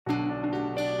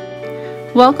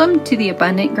Welcome to the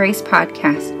Abundant Grace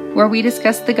Podcast, where we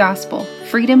discuss the gospel,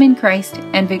 freedom in Christ,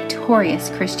 and victorious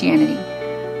Christianity.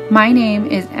 My name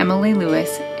is Emily Lewis,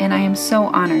 and I am so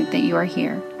honored that you are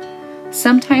here.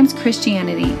 Sometimes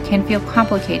Christianity can feel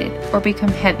complicated or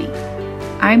become heavy.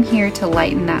 I'm here to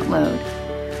lighten that load.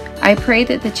 I pray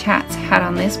that the chats had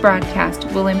on this broadcast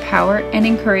will empower and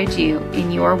encourage you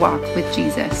in your walk with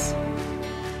Jesus.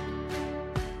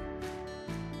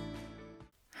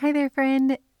 Hi there,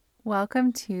 friend.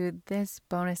 Welcome to this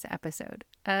bonus episode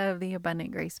of the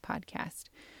Abundant Grace Podcast.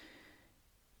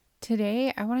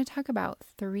 Today, I want to talk about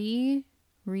 3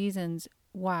 reasons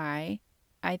why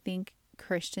I think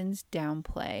Christians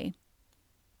downplay,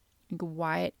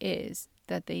 why it is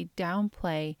that they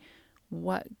downplay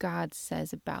what God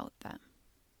says about them.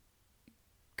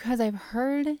 Because I've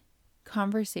heard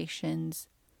conversations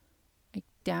like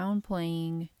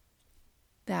downplaying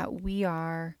that we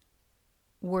are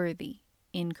worthy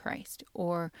in Christ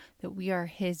or that we are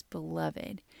His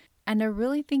beloved. And I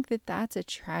really think that that's a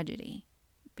tragedy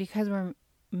because we're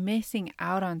missing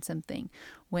out on something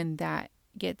when that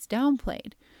gets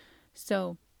downplayed.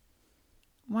 So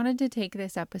wanted to take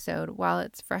this episode while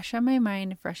it's fresh on my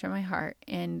mind, fresh on my heart,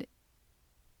 and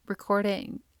record it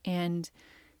and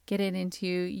get it into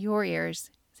your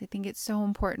ears. I think it's so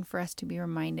important for us to be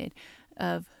reminded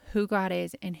of who God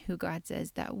is and who God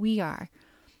says that we are.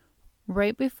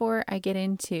 Right before I get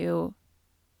into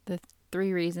the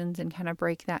 3 reasons and kind of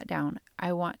break that down,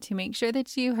 I want to make sure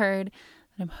that you heard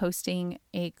that I'm hosting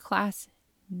a class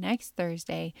next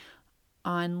Thursday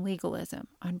on legalism,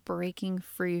 on breaking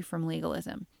free from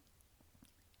legalism.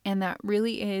 And that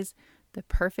really is the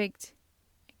perfect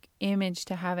image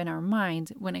to have in our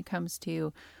minds when it comes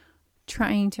to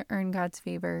trying to earn God's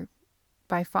favor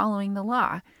by following the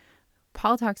law.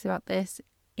 Paul talks about this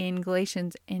in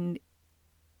Galatians, and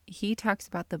he talks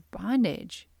about the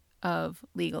bondage of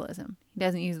legalism. He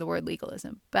doesn't use the word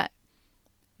legalism, but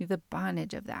the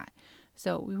bondage of that.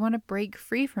 So we want to break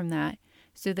free from that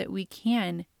so that we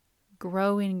can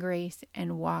grow in grace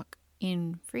and walk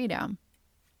in freedom.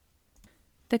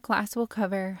 The class will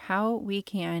cover how we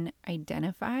can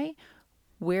identify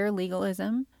where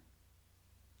legalism,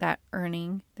 that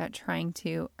trying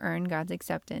to earn God's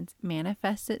acceptance,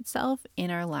 manifests itself in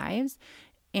our lives,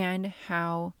 and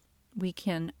how we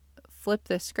can flip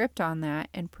the script on that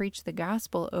and preach the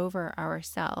gospel over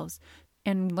ourselves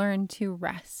and learn to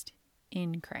rest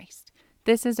in Christ.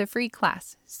 This is a free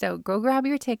class, so go grab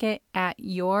your ticket at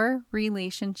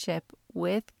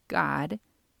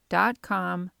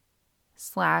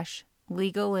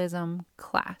yourrelationshipwithgod.com/legalism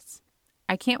class.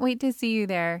 I can't wait to see you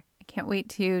there. I can't wait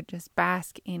to just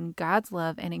bask in God's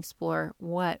love and explore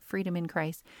what freedom in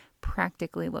Christ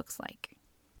practically looks like.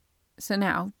 So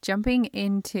now, jumping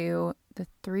into the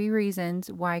 3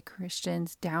 reasons why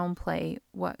Christians downplay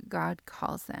what God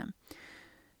calls them.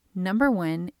 Number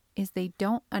 1 is they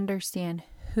don't understand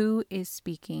who is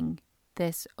speaking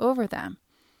this over them.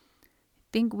 I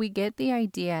think we get the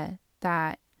idea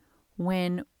that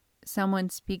when someone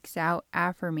speaks out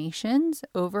affirmations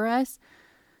over us,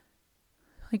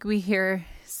 like we hear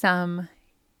some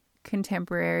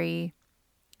contemporary,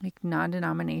 like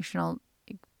non-denominational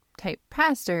type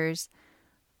pastors,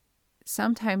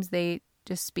 sometimes they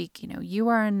just speak, you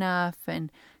are enough,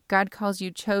 and God calls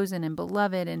you chosen and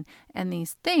beloved, and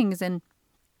these things. And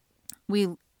we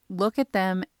look at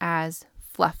them as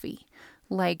fluffy,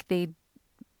 like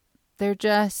they're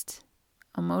just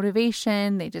a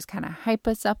motivation. They just kind of hype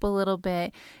us up a little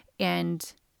bit.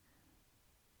 And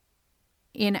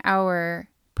in our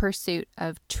pursuit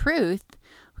of truth,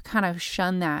 we kind of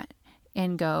shun that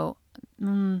and go,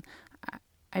 I'm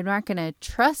not going to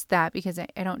trust that because I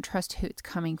don't trust who it's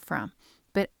coming from.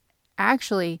 But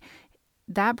actually,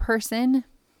 that person,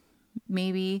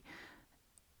 maybe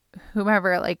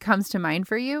whomever comes to mind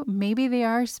for you, maybe they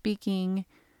are speaking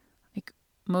like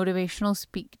motivational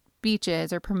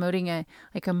speeches or promoting a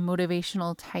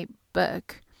motivational type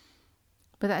book.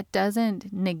 But that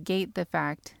doesn't negate the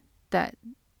fact that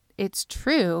it's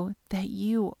true that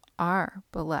you are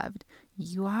beloved.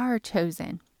 You are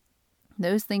chosen.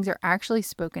 Those things are actually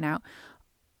spoken out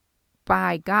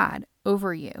by God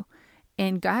over you.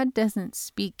 And God doesn't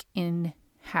speak in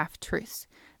half-truths.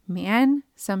 Man,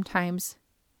 sometimes,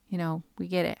 we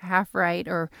get it half right,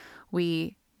 or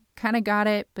we kind of got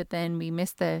it, but then we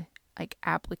miss the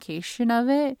application of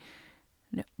it.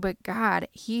 But God,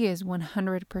 He is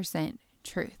 100%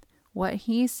 truth. What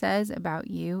He says about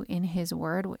you in His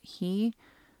word, what He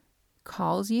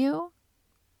calls you,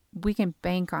 we can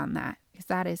bank on that because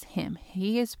that is Him.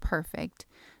 He is perfect.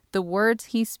 The words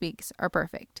He speaks are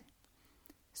perfect.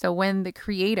 So when the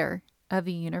creator of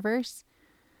the universe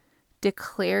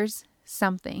declares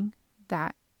something,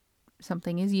 that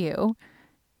something is you,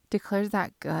 declares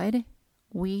that good,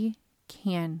 we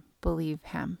can believe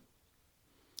him.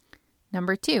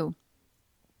 Number 2,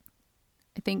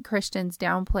 I think Christians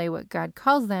downplay what God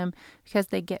calls them because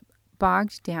they get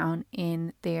bogged down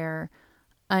in their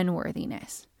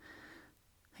unworthiness.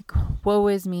 Like, woe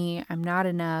is me, I'm not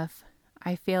enough,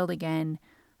 I failed again.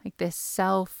 Like this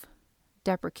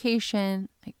self-deprecation,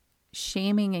 like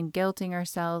shaming and guilting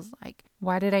ourselves. Like,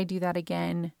 why did I do that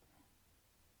again?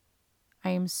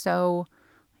 I am so,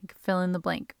 like, fill in the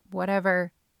blank.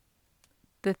 Whatever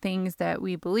the things that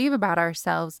we believe about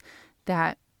ourselves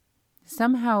that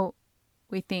somehow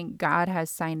we think God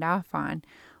has signed off on,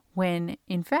 when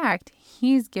in fact,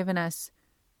 he's given us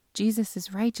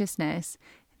Jesus's righteousness.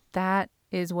 That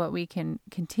is what we can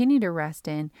continue to rest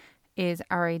in, is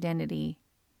our identity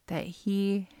that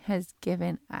he has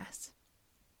given us.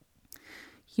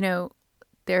 You know,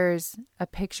 there's a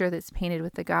picture that's painted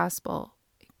with the gospel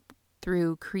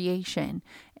through creation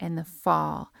and the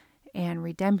fall and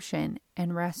redemption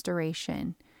and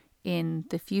restoration in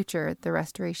the future. The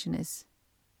restoration is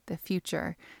the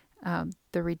future.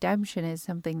 The redemption is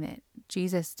something that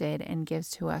Jesus did and gives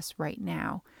to us right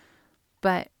now.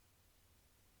 But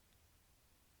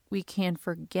we can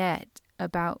forget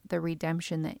about the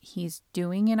redemption that he's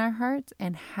doing in our hearts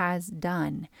and has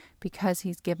done because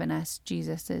he's given us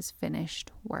Jesus's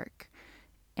finished work.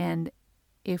 And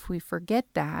if we forget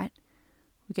that,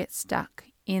 we get stuck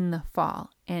in the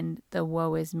fall and the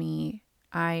woe is me.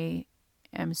 I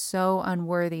am so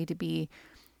unworthy to be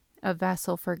a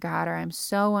vessel for God, or I'm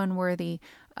so unworthy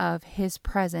of his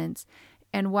presence.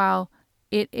 And while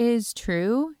it is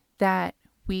true that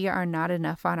we are not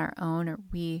enough on our own, or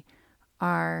we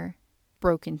are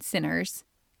broken sinners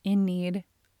in need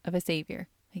of a savior,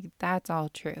 like that's all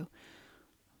true.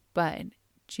 But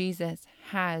Jesus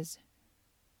has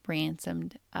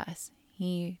ransomed us.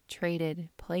 He traded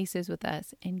places with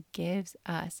us and gives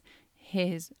us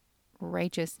his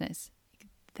righteousness.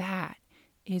 That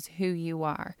is who you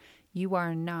are. You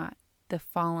are not the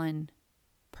fallen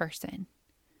person.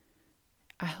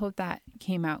 I hope that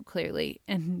came out clearly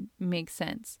and makes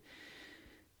sense.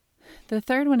 The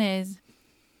third one is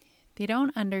they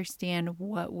don't understand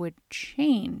what would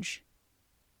change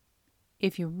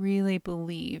if you really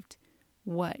believed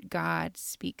what God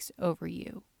speaks over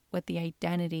you, what the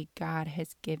identity God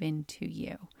has given to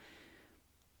you.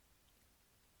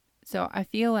 So I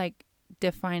feel like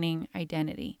defining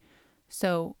identity.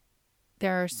 So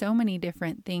there are so many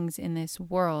different things in this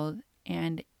world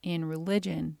and in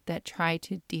religion that try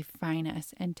to define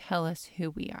us and tell us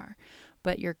who we are.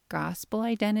 But your gospel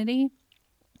identity,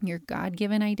 your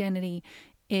God-given identity,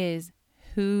 is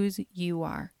whose you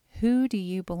are. Who do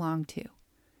you belong to?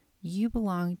 You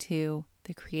belong to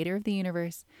the creator of the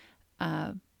universe,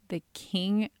 the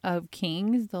King of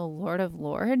Kings, the Lord of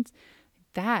Lords.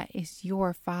 That is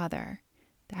your Father.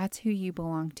 That's who you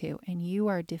belong to. And you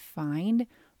are defined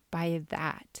by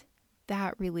that.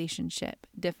 That relationship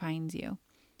defines you.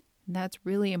 And that's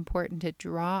really important to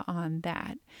draw on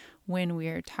that when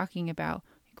we're talking about,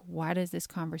 like, why does this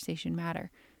conversation matter?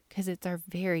 Because it's our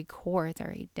very core, it's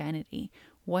our identity.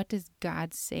 What does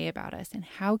God say about us? And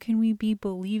how can we be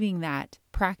believing that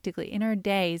practically in our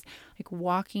days, like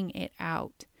walking it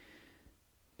out?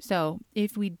 So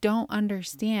if we don't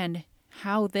understand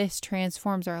how this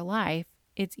transforms our life,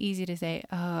 it's easy to say,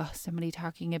 oh, somebody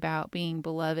talking about being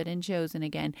beloved and chosen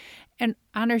again. And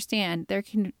understand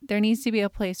there needs to be a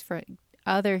place for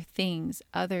other things,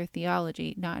 other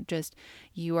theology, not just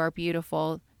you are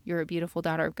beautiful, you're a beautiful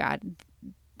daughter of God.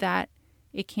 That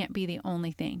it can't be the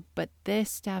only thing. But this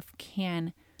stuff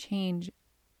can change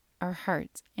our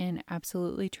hearts and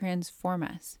absolutely transform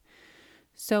us.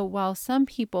 So while some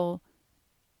people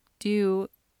do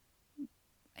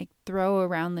like throw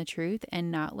around the truth and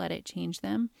not let it change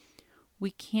them,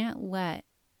 we can't let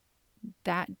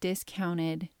that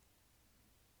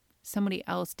somebody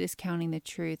else discounting the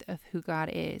truth of who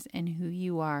God is and who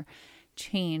you are,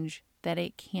 change that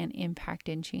it can impact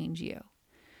and change you.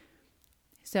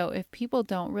 So if people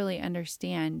don't really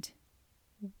understand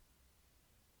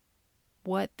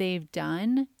what they've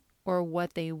done or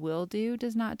what they will do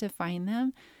does not define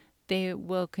them, they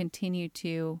will continue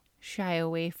to shy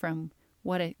away from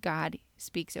what God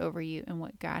speaks over you and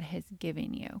what God has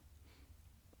given you.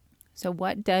 So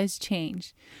what does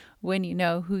change when you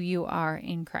know who you are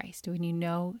in Christ, when you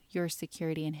know your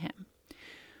security in him?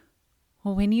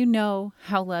 Well, when you know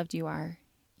how loved you are,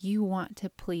 you want to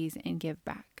please and give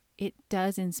back. It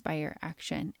does inspire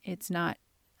action. It's not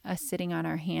us sitting on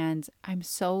our hands, I'm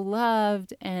so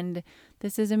loved and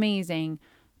this is amazing.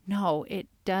 No, it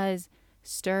does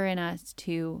stir in us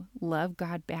to love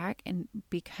God back. And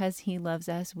because he loves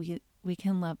us, we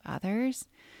can love others.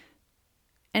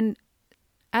 And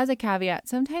as a caveat,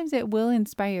 sometimes it will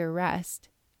inspire rest.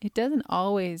 It doesn't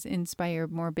always inspire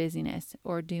more busyness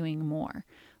or doing more,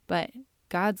 but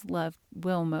God's love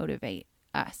will motivate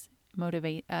us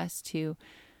to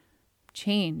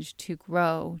change, to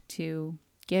grow, to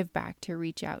give back, to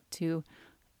reach out, to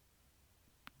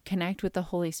connect with the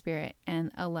Holy Spirit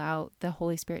and allow the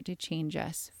Holy Spirit to change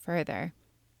us further.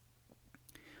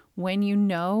 When you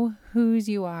know whose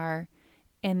you are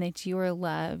and that you are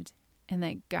loved and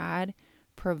that God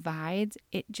provides,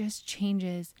 it just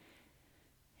changes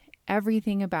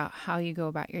everything about how you go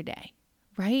about your day,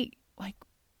 right? Like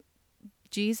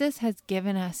Jesus has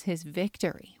given us his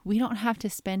victory. We don't have to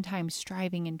spend time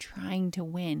striving and trying to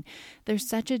win. There's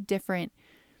such a different,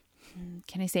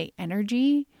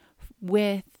 energy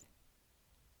with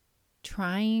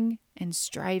trying and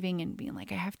striving and being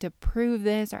like, I have to prove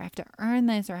this, or I have to earn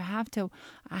this, or I have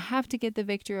to get the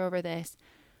victory over this,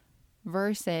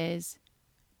 versus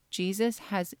Jesus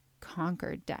has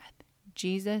conquered death.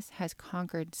 Jesus has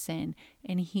conquered sin,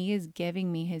 and he is giving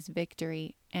me his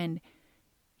victory, and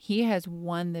he has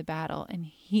won the battle, and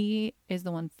he is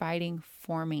the one fighting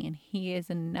for me, and he is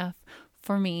enough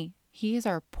for me. He is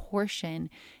our portion,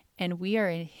 and we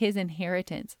are his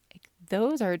inheritance. Like,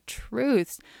 those are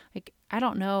truths. Like, I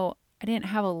don't know. I didn't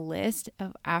have a list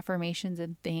of affirmations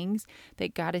and things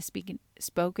that God has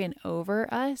spoken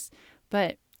over us,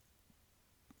 but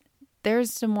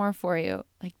there's some more for you.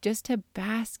 Like, just to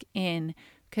bask in,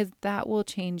 because that will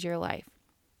change your life.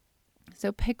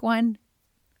 So pick one,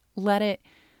 let it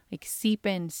seep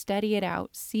in, study it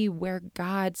out, see where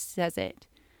God says it.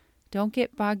 Don't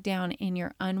get bogged down in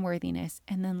your unworthiness,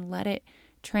 and then let it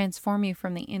transform you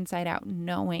from the inside out,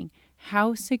 knowing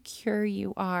how secure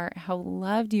you are, how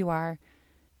loved you are.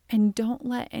 And don't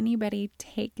let anybody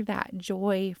take that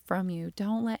joy from you.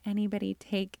 Don't let anybody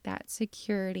take that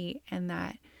security and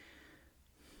that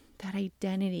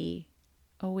identity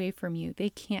away from you. They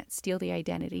can't steal the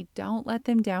identity. Don't let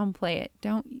them downplay it.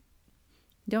 Don't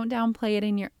downplay it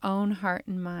in your own heart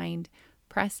and mind.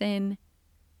 Press in.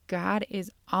 God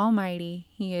is almighty.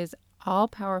 He is all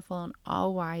powerful and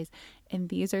all wise. And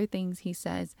these are things he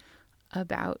says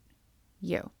about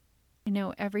you. I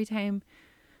know every time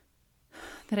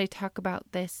that I talk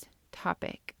about this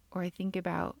topic, or I think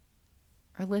about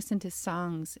or listen to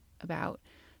songs about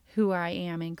who I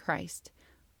am in Christ,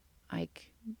 like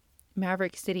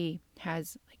Maverick City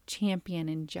has Champion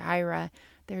and Jireh.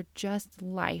 They're just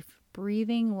life,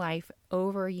 breathing life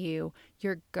over you,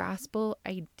 your gospel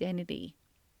identity.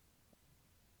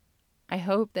 I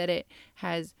hope that it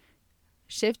has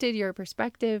shifted your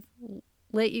perspective,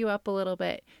 lit you up a little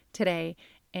bit today,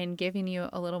 and given you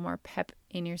a little more pep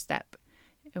in your step.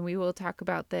 And we will talk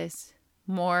about this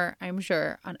more, I'm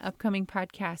sure, on upcoming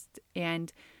podcasts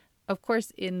and, of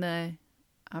course, in the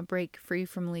Break Free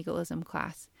from Legalism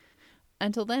class.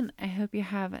 Until then, I hope you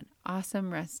have an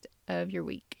awesome rest of your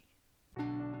week.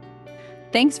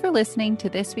 Thanks for listening to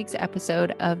this week's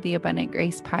episode of the Abundant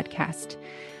Grace podcast.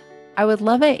 I would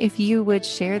love it if you would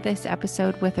share this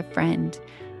episode with a friend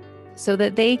so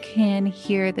that they can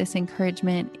hear this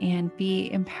encouragement and be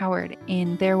empowered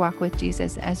in their walk with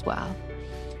Jesus as well.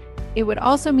 It would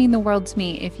also mean the world to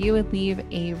me if you would leave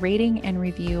a rating and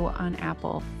review on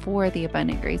Apple for the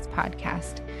Abundant Grace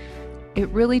podcast. It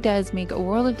really does make a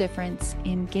world of difference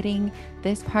in getting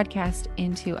this podcast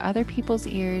into other people's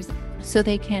ears so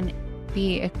they can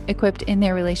be equipped in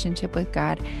their relationship with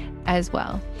God as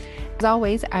well. As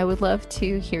always, I would love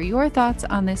to hear your thoughts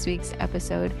on this week's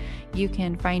episode. You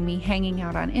can find me hanging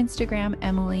out on Instagram,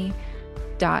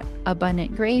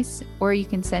 Emily.abundantgrace, or you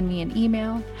can send me an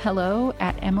email,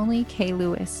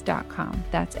 hello@emilyklouis.com.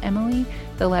 That's Emily,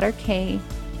 the letter K,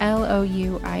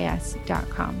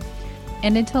 Louis.com.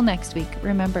 And until next week,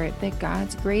 remember that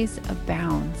God's grace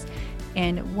abounds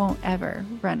and won't ever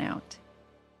run out.